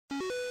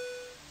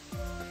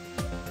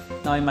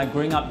Now, in my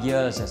growing up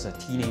years as a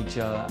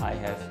teenager, I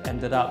have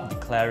ended up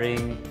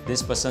declaring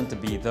this person to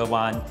be the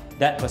one,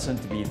 that person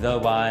to be the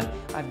one.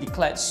 I've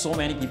declared so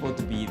many people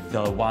to be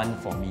the one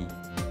for me.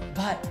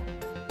 But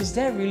is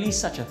there really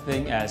such a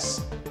thing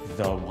as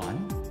the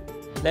one?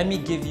 Let me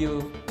give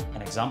you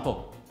an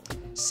example.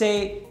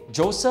 Say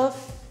Joseph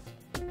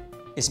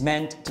is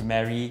meant to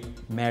marry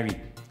Mary.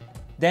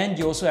 Then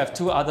you also have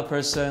two other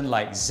persons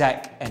like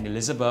Zach and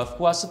Elizabeth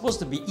who are supposed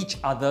to be each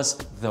other's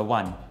the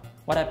one.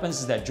 What happens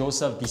is that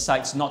Joseph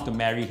decides not to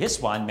marry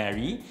his one,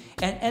 Mary,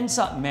 and ends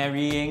up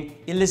marrying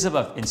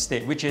Elizabeth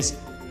instead, which is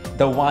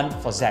the one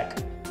for Zach.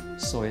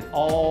 So it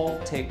all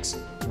takes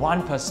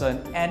one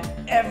person, and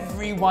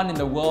everyone in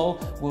the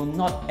world will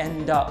not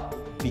end up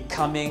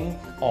becoming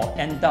or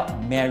end up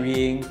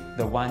marrying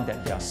the one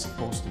that they are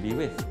supposed to be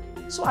with.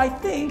 So I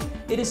think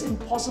it is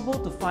impossible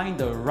to find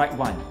the right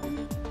one.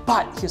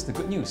 But here's the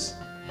good news.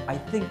 I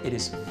think it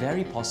is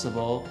very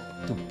possible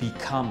to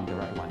become the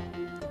right one.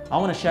 I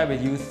want to share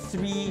with you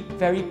 3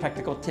 very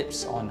practical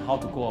tips on how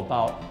to go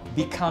about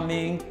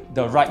becoming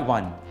the right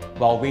one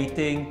while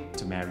waiting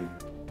to marry.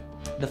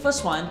 The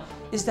first one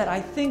is that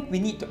I think we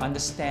need to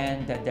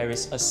understand that there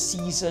is a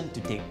season to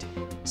date.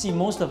 See,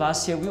 most of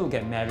us here, we will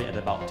get married at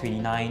about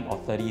 29 or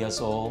 30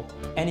 years old.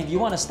 And if you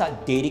want to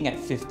start dating at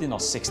 15 or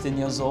 16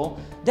 years old,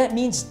 that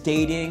means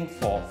dating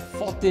for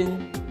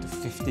 14 to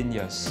 15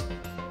 years.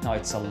 Now,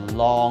 it's a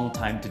long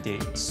time to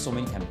date, so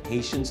many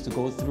temptations to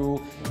go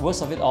through.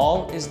 Worst of it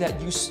all is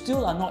that you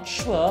still are not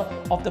sure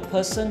of the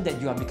person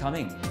that you are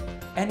becoming.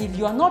 And if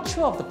you are not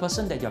sure of the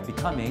person that you are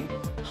becoming,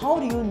 how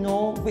do you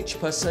know which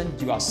person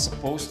you are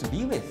supposed to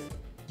be with?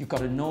 You've got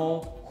to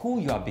know who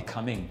you are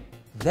becoming.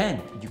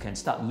 Then you can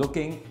start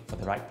looking for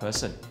the right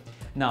person.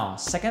 Now,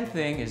 second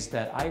thing is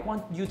that I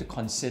want you to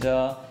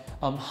consider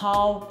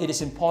how it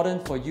is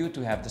important for you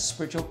to have the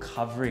spiritual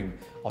covering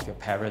of your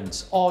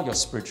parents or your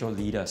spiritual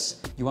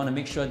leaders. You want to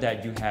make sure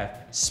that you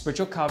have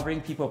spiritual covering,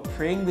 people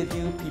praying with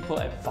you, people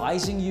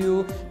advising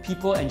you,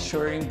 people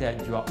ensuring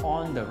that you are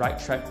on the right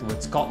track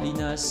towards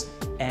godliness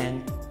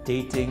and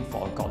dating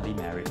for a godly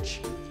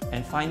marriage.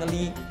 And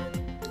finally,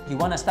 you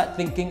want to start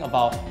thinking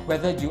about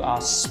whether you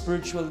are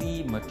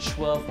spiritually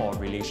mature for a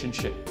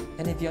relationship.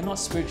 And if you're not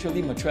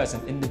spiritually mature as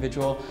an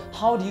individual,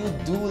 how do you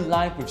do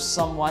life with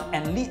someone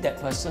and lead that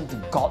person to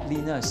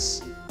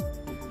godliness?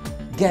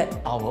 Get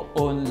our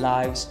own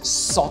lives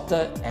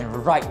sorted and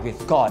right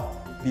with God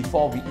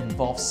before we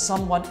involve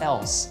someone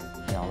else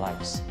in our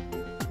lives.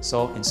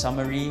 So in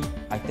summary,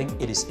 I think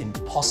it is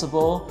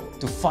impossible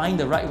to find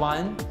the right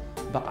one,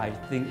 but I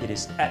think it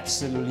is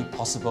absolutely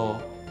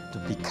possible to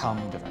become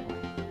the right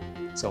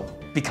one. So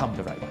become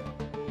the right one.